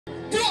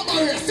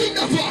Maria, sing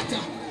the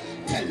water.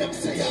 Tell them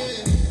say ya.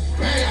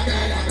 Murder,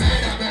 murder,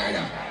 murder,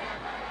 murder.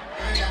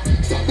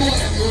 Some boy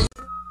them use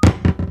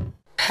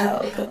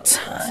Pelpa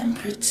time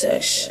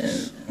protection.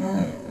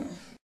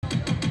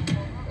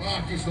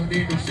 Artists don't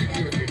need no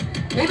security.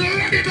 But they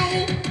already know.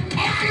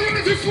 All the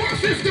unity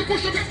forces to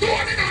push up the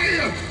door in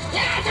here.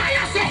 Over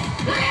here, sir.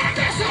 Around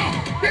there, sir.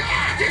 The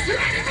artists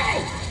already know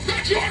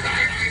that you're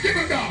not give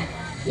them down.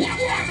 What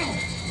do I know?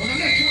 I'm gonna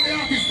let you the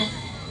artists know.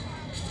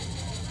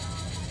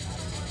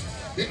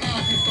 The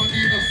artists don't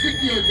need no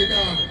security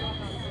down.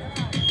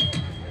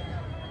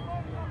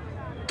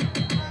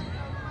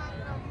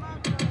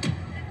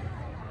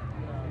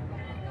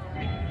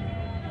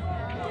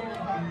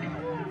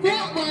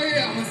 Fuck my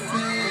ear.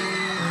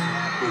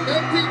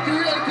 Don't think you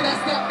really could have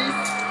stopped this.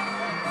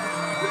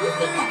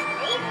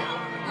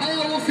 I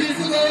don't feel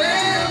so low.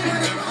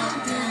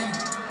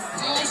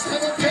 I was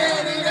never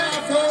turning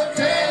out for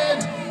 10.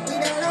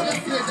 Let's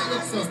play that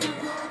up, sir.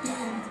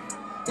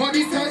 But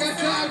this time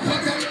that's all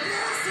cut up.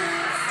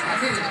 I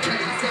think it's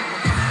pretty simple.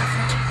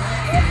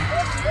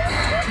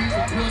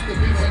 People close to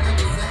people.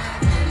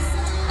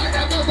 I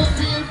never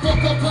feel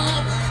fuck up.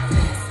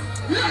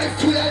 Life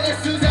full of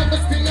lessons and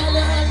must still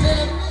learn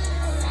them.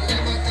 I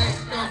never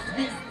enough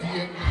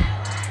mistake.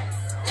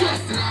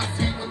 Just last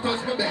week I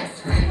touched my best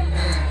friend.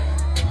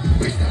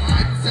 Wish the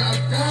hands of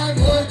God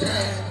were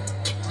dead.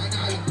 And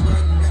I'll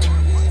run.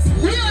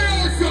 We are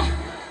also.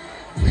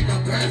 We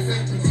not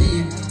perfect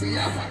team. We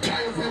have a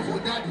time for who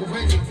not do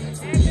anything.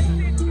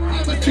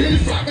 I'm a still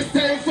from a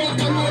stay for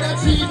the road of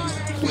cheap.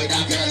 With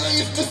a girl who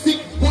used to sick,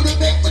 wouldn't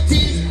make my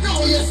teeth.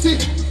 Now you see.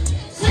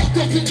 Fucked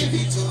up in the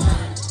video.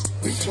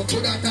 Wish we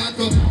could have thought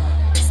of.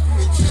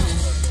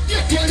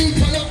 Get what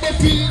it all up my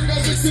feeling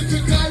as a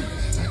typical.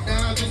 And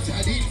now I'm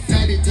inside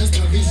it just a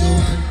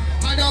visual.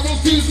 And I won't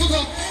feel for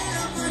God.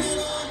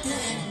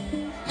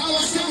 I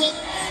was show up.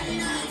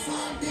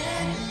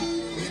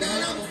 With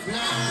all of my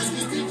flaws,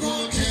 with the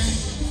broken.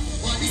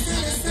 What is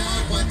on the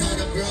start, what are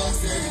the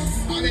process?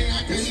 I mean, I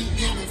can leave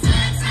them in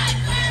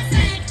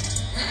perfect.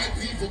 And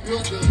people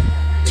broken.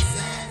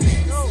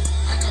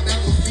 And I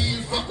never feel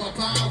fuck up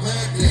and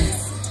worthless.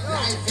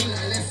 Life full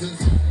of lessons.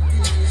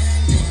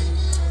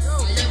 I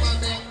never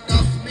make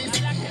enough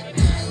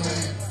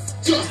mistakes.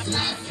 Just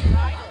like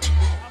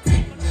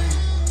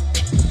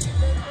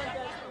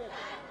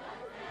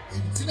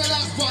see the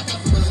last part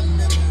of man.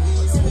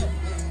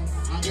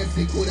 I guess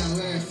they could have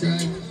worse,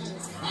 right?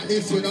 At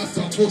least we're not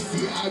some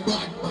pussy or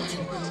bad mind.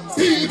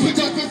 People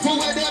just before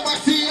when they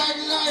must see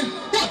online.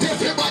 But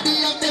everybody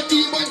have them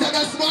demons and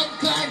that's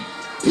mankind.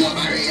 Poor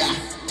Maria,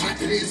 at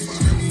least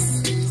man.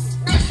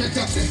 That's the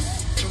captain.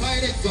 My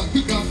next one,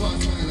 pick up one,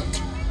 my love.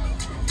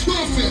 Go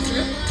first,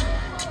 eh?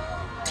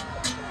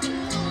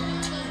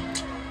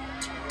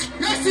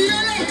 Let's see the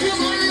left, you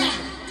Maria.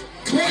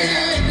 Oh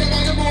yeah, they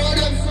want the more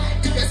than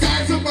the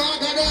time from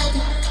Margaret.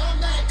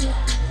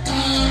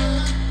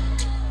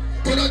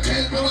 But don't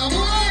tell me what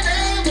more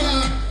than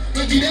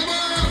don't give them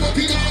all, but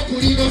we don't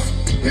put it up.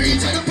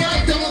 Reach at the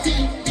point of a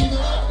thing.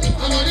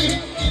 I'm on it.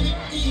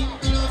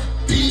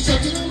 Reach out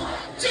to them.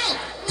 Jump,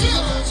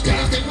 jump.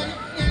 Can't take money.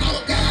 I'm a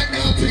god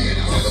now playing.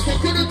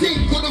 Couldn't think,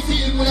 couldn't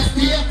feel when I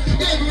stay.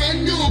 Everyone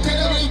knew,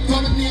 kind of look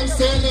from a name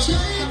solo.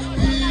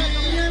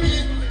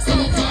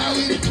 Some far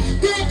with it.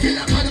 Don't kill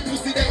a man of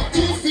pussy, they were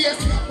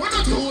two-faced. We're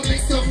not doing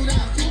this stuff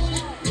now.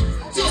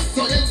 Just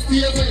so let's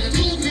stay when you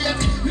do great.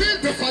 Live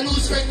before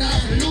lose friend now,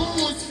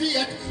 lose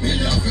fear. We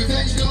love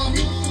revenge now.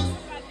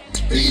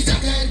 Please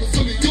again,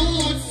 before me do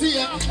see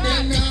it.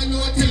 Then I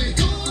know till it.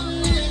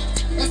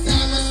 That's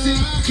how I see.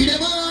 Give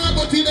them all,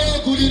 but we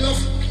not good enough.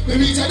 We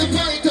reach at the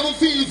point of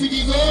feel if we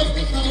give up.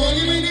 I'm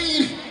only we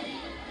need.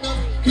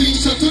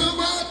 Please shut to the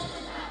mouth.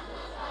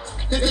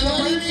 Let them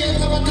all in here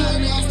have a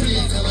time off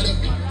place. Have a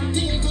look.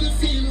 Think to the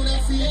film when I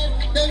feel it.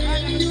 Then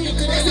when you do it.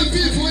 There's some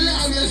people will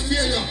always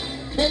fear you.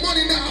 But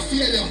money not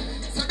fear you.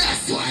 So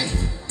that's why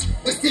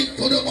we stick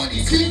to the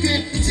money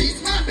thinking.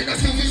 Cheat man, me not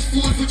a wish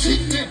fool for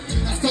trick me.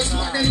 That's cause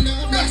what they know.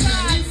 That's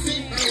not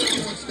anything. I don't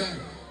know much time.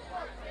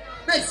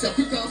 Next up,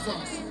 quick and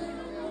fast.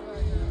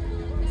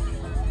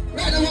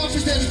 Right now, want to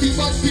say anything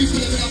bad people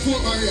living in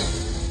Fort Maria.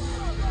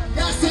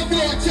 That's some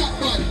boy chat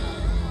man.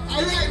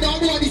 And right now,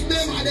 boy, this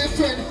name and their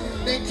friend,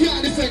 they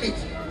can't defend it.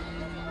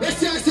 Let's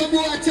say some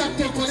boy chat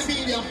talk on the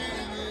media.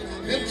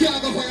 They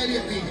can't go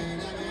violate me.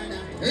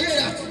 You hear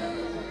that?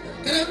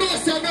 Can I know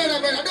some murder,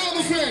 brother? I know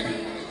my friend.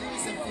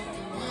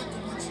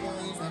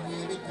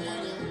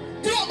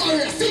 Fort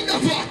Maria, sing the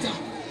water.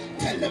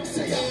 Tell them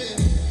say ya.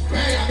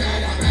 Murder,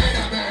 murder,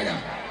 murder, murder.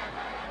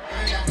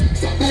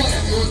 Some boy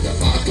them use the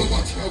fast to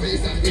watch your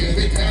ways and they'll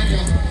return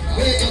you.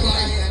 Wait your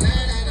body,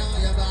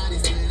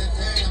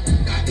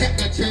 not take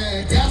the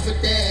train, you're for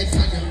dead,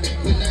 son, you make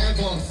me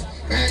nervous.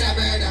 Murder,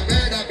 murder,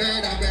 murder,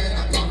 murder,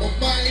 murder, from my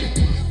mind.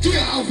 You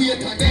have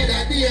wait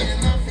another day.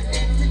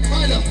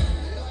 Mother,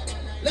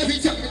 let me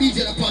check the DJ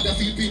apart of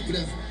few people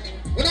them.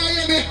 When I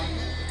hear me,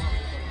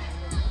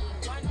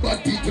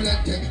 bad people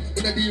and them,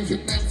 when I deal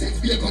with nonsense,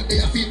 because they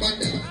are feel man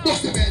them.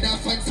 Bust the bed and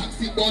find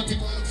something about it.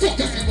 Fuck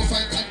the people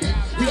find content.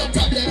 We don't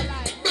problem.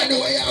 Man, the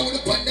way I will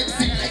upon them.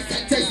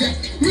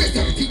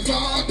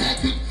 short time.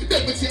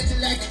 Then we change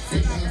it like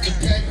six months to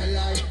 10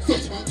 alive.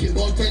 Such monkey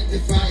about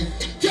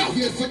 25. Can't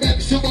wait for them,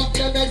 show up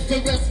them heads for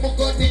rest for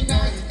God in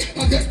night.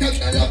 I just tell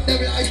them I love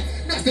them life.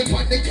 Nothing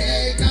on the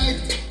cake night.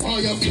 All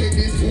your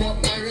fitness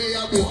walk my ray,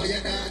 a boy,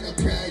 and I'm a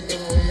pride. No,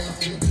 you have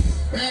to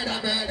murder,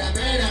 murder,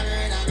 murder,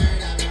 murder,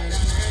 murder,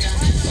 murder.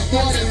 Some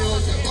more the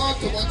roads, some more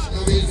to watch no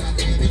reason.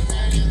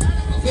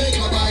 I wake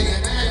up by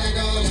an island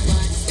all the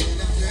time.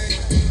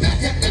 Now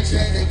get the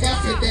train, they got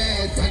for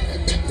dead, but the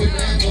neck with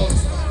my boss.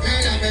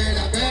 Murder,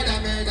 murder, murder,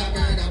 murder,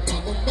 murder,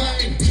 pop my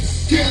mind.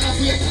 Can't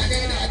wait, I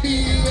need a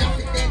deal, I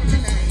forget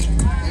tonight.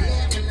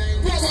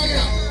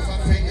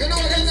 You know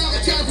they're not a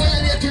chance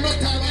violate you no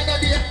time, I know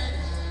there.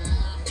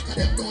 Cause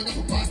them don't have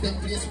to pass them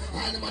place.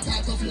 All them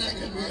attacks of like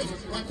them rave.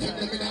 One time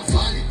them in a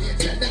falling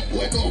nature. Them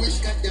boy no wish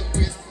got them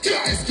praise.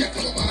 Guys get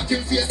on the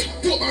marking face.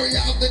 Poor Maria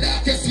have the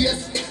darkest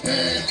face.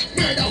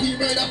 Murder we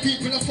murder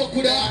people and fuck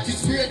with the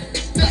artist brain.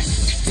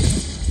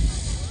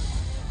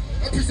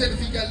 I present if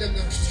you get them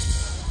now.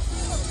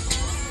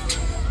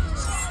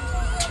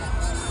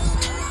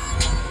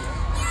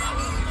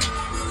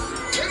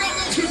 You know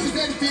how to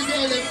present if you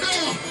get them now.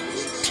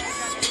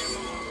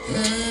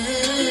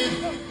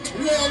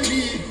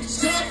 Lonely,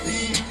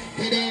 shopping,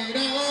 it ain't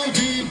all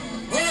me.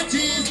 Oh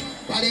jeez,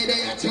 but it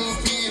ain't at your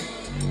feet.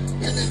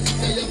 And then you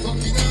say you're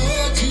fucking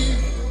OG.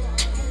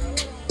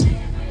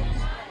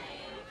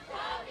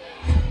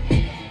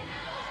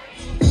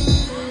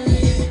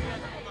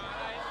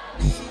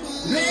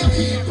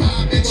 Lucky,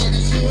 pop,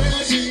 everybody's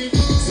watching.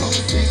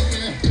 Something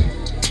there.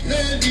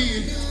 Lonely,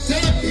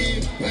 shopping,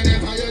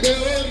 whenever you're there,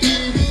 oh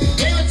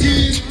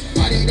jeez,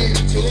 but it ain't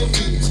at your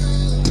feet.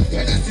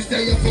 When I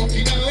say you're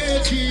fucking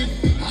OG,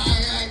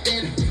 alright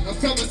then, I'm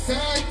from a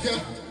side, yeah.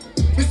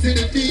 We see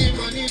the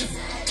demon in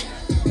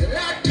the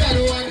Lord God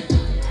one.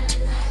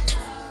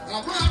 I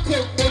walk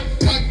up, but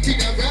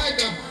continue right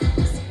now.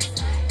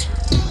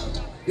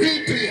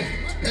 Replay,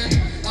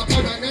 I'm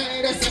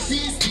paranoid, that's how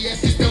she's here.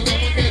 She's the one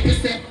who made me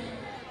say.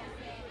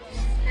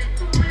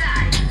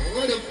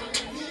 What the fuck?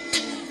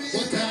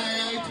 What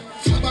alright?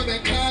 I'm gonna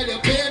call your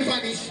pain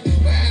vanish.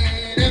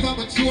 Whenever I'm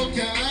a joke,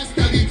 I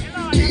stab it.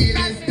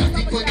 Killers, that's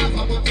the point of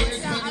I'm a place.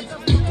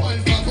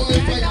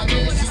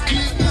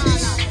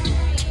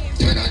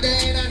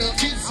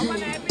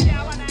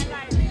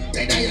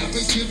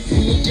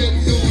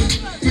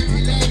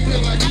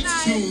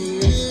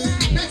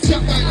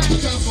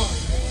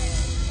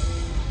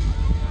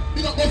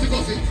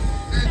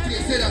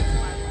 Say that.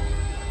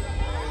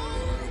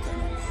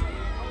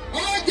 I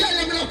tell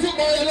them to put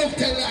more love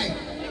tell line.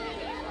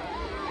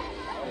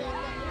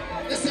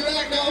 Listen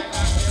right now.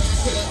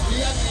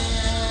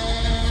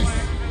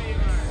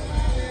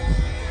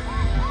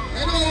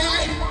 You know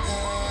why?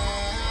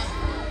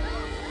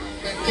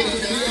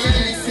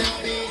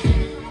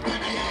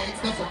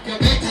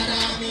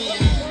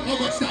 How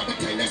much time I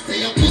tell you say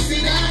I'm pussy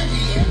down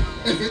here?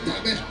 Every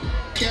time I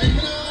get me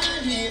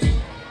on here.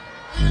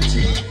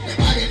 The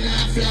body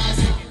not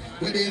flash.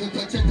 When they don't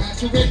touch your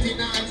touch, you're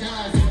waiting on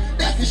jazz.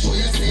 That's to show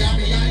you say I'm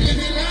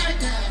living like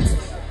that.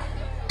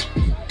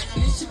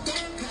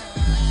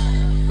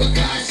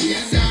 Because she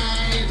is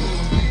mine.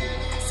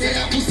 Say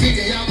that pussy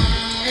they are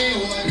my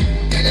one.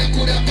 And I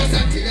could have passed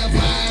until the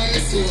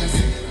vice was.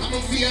 I'm a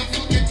fear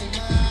for getting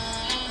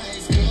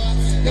nice.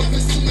 Don't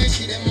pursue my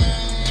shit in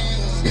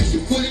mine. If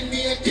you pulling me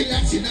a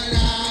killer, she not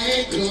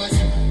like close.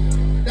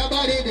 The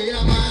body they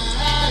are mine.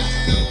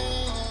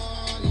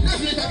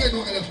 Let's let again,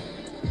 no hello.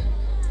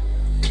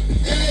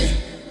 Hey,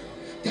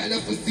 tell her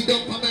to sit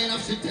up on my lap.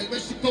 She tell me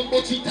she come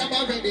but she time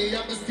already.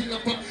 I'm still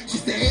up. She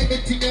say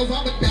anything you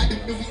want, but that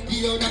the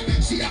video that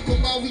she a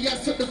come out we are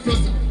so the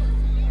first.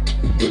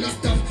 Do not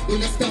stop.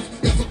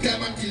 Never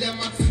climb until I'm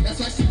max. That's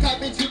why she call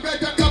me. She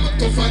better come and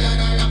go for that.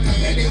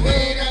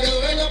 Anyway, now the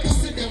way the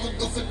pussy they won't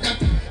go for that.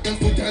 Then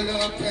put her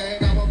up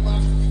and I'm a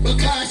max.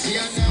 Because she a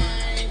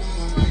nine.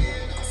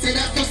 Say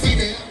that pussy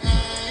they are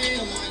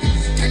mine.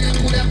 And I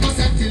put her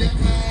pussy until I'm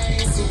high.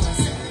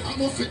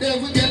 I'm off for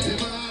them we get them.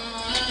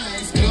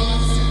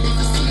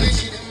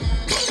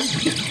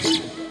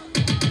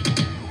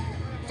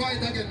 Fight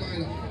again, my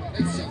love.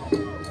 Next shot.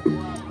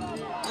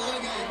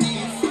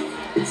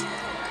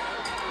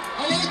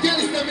 I want to get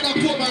this them in a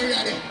poor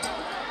Maria there.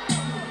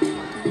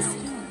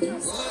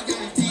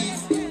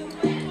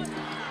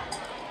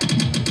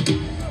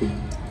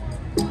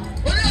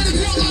 What are the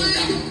poor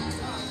Maria?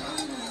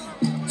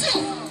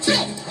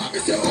 Jump. I'm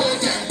Mr.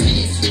 Hogan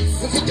Peace.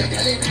 We put the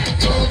girl in that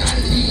crowd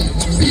and leave.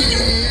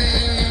 Yeah.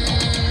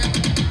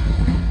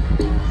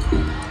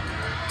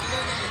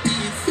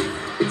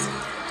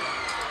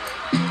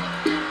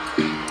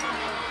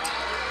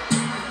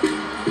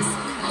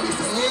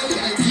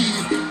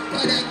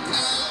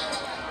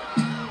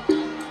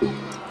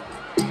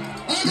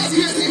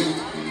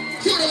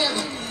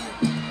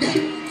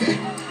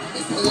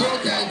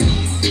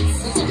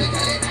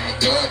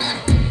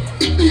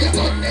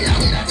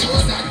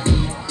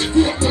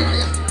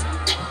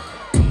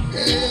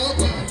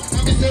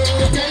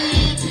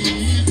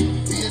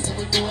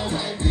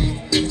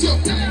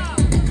 Jump time.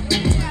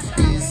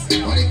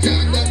 Money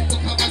can't done, but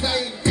how was I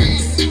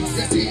increase?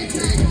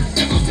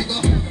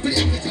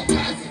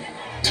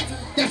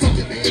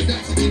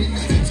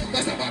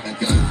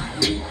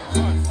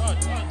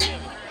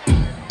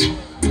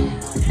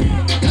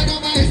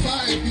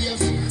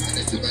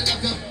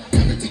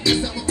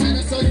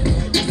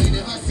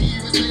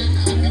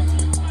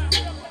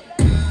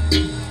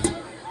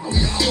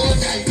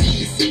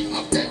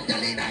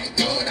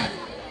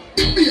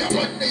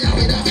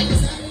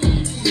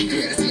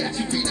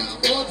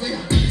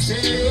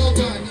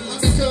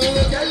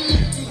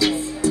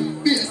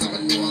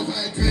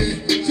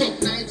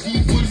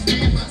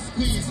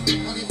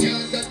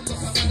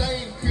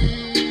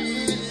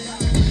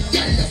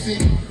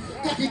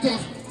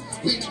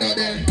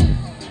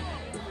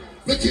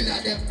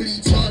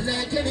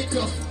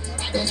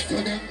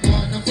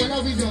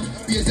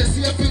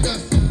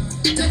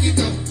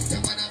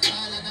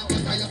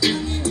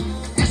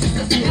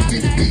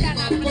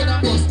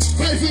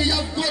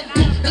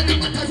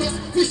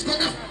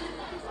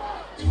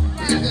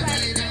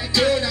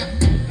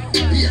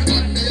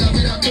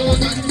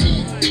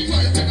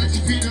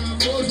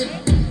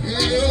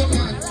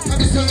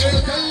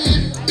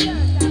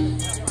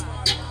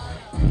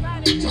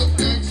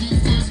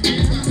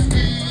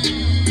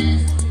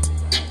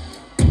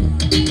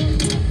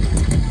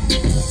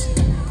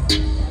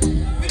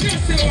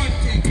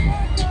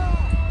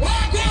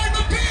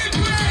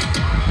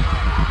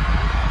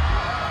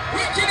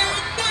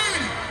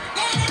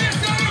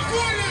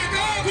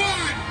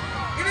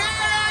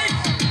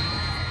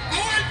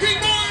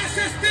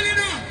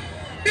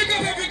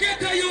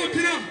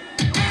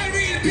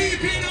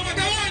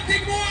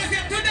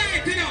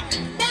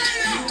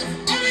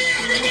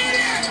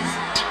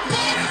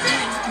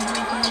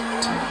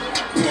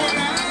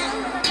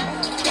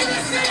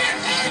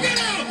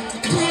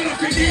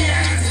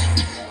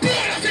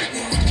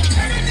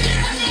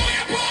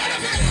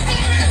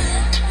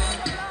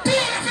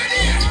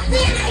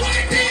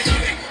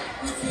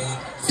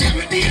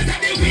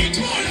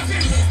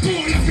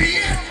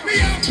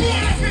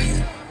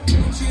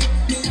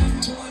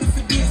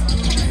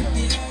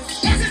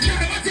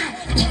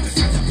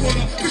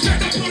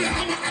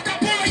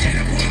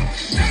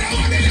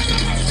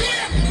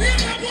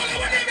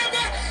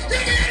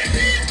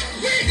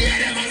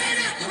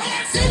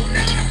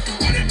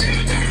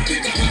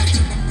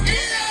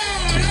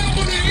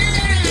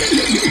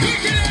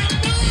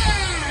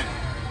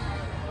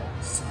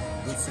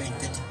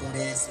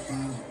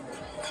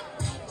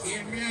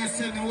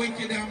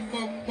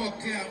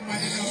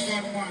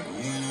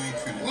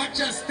 watch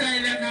your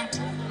style now.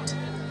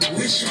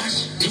 Wish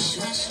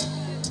wash.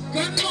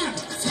 Good man.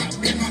 Fuck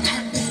me my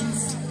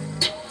hands.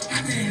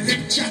 And then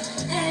lip chat.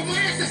 Oh my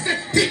yes, I said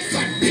big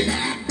fat big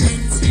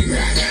hands.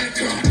 Royal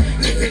crown.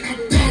 Living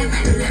uptown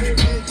and running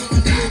down.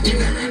 Dog with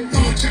a run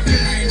pouch of the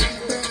line.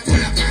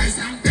 Full of guys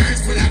and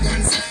girls full of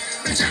guns.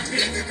 The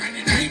champion we run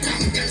the night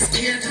and girls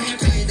scared out.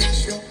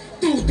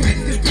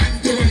 220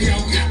 Pandolia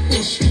we a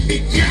push.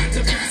 Big yard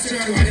to pass the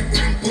road where the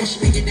brand push.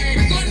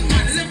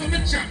 Gunman live on the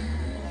champ.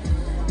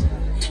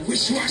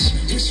 Wish wash.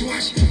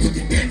 Put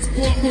the Benz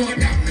more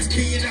than the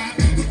speed up.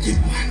 We keep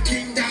one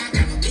king dog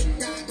and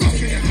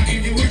coffee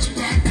in the witch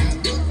part.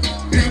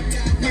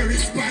 No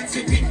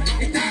responsibility.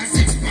 It has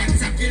 6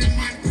 pounds. I kill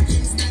man.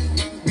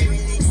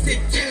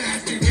 Stick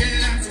killers, the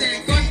villains.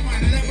 They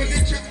gunman live on the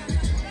champ.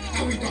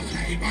 I we go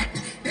fly back.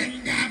 Then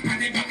gone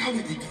panic back out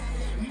with it.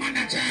 Man a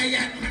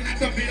giant, man a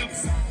double up.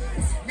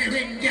 Me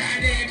ring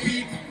guard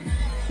people.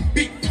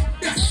 Big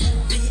dash.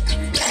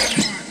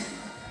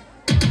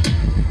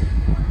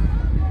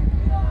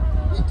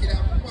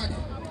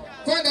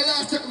 Find the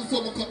last check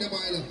before we cut the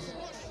mile.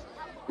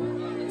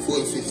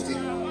 450.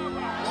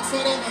 That's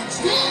what I'm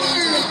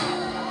saying.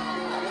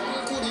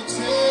 Could it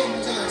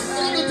change us? I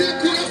don't think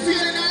could have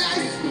feel in our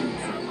life.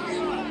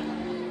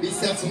 This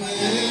is me.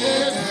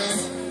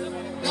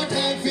 No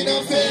time for no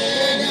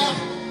failure.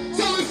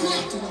 So we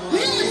fought.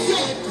 Release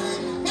up.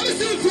 Let me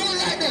see if you're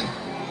right then.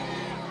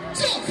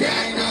 Jump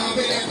right now.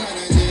 We're on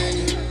a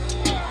journey.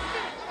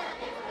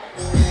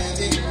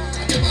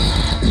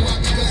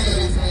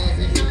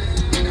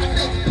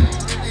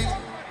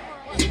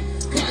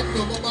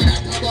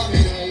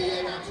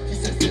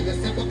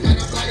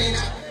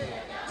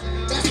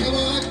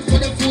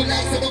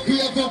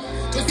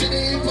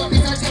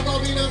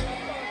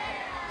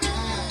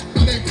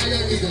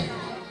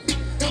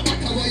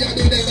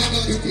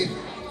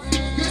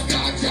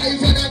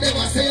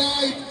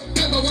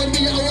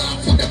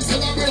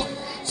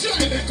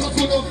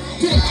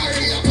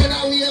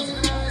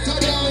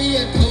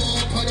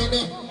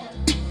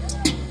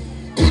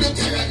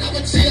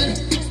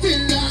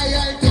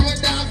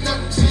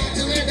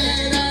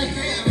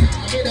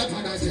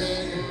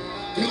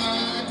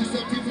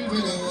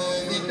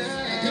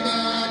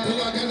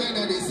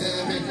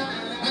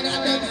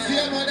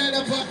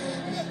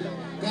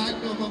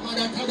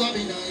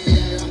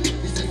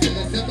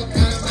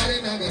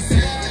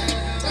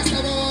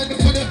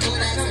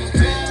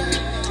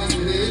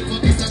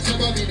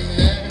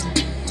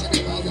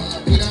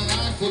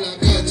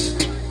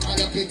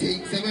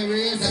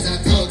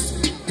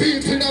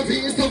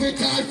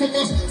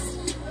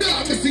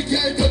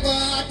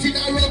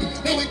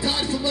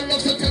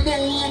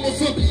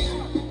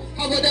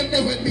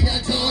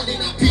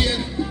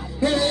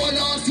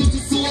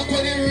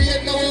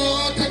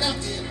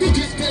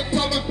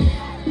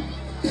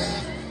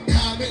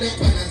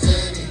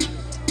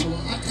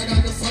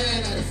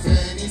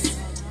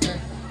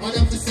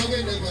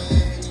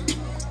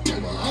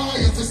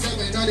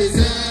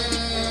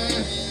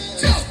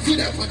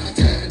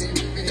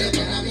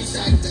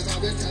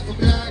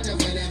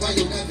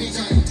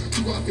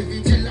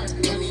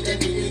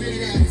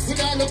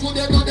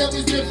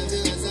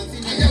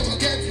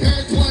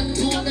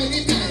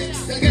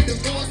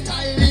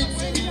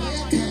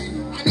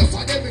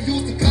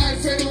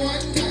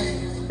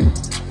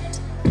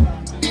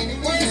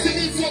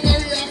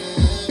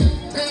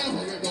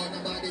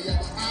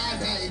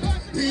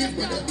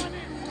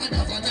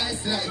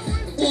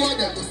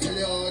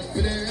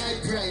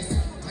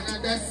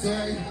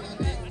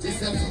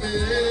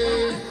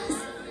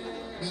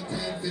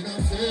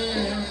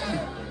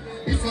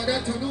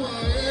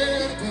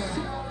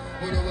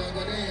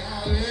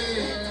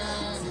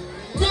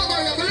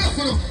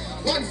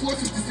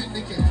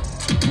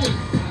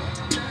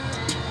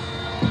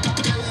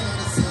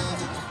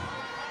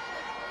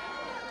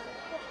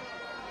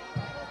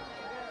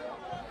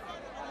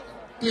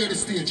 Clear the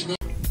stage now.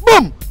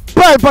 Boom!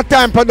 Pelpa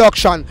Time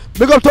production.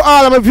 Big up to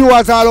all of my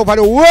viewers all over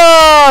the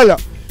world.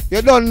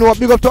 You don't know.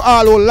 Big up to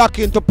all who lock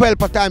into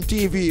Pelpa Time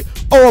TV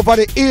over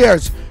the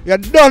years. You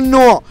don't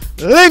know.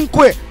 Link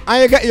with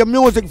and you get your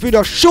music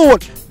video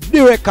shoot,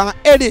 direct and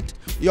edit.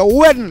 Your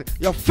wedding,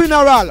 your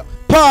funeral,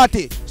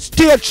 party,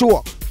 stage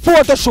show,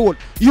 photo shoot,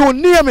 you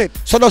name it.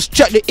 So just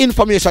check the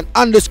information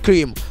on the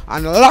screen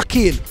and lock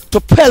in to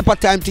Pelpa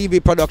Time TV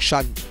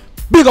production.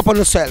 Big up on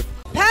yourself.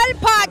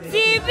 Pelpa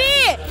TV!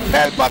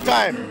 Pelpa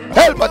Time!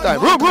 Pelpa Time!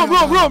 Room!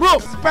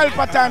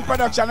 Pelpa Time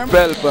production.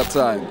 Pelpa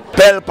Time.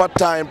 Pelpa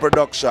Time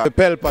production.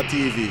 Pelpa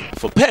TV.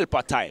 For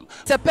Pelpa Time.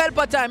 It's a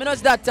Pelpa Time, you know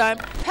it's that time.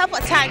 Pelpa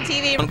Time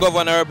TV. I'm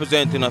governor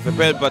representing of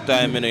Pelpa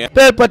Time, you know.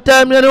 Pelpa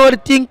Time, you know what the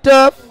thing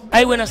tough?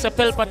 I when I say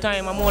Pelpa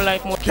Time, I'm more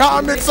like more.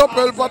 Can't mix up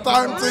Pelpa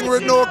Time thing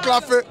with no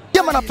coffee.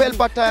 Yeah, man, a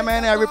Pelpa Time,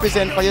 and I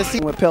represent for you. See,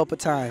 with Pelpa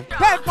Time.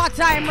 Pelpa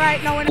Time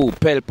right now. Oh,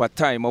 Pelpa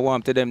Time, I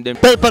want to them.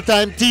 Pelpa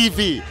Time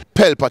TV.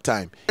 Pelpa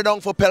Time.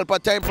 Down for Pelpa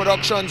Time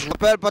Productions.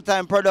 Pelpa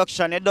Time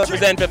production. It does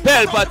Present for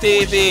Pelpa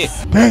TV.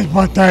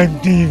 Pelpa Time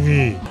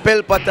TV.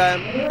 Pelpa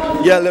Time.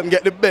 Yeah, let them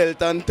get the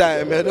belt on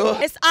time, you know.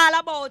 It's all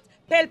about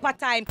Pelpa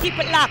time. Keep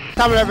it locked.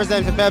 Come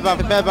represent for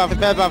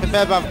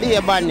Pelpa, be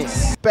a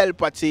badness.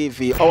 Pelpa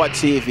TV, our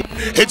TV.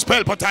 It's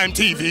Pelpa Time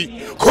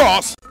TV.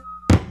 Cross.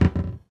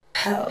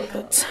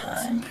 Pelpa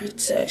time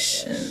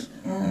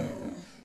protection.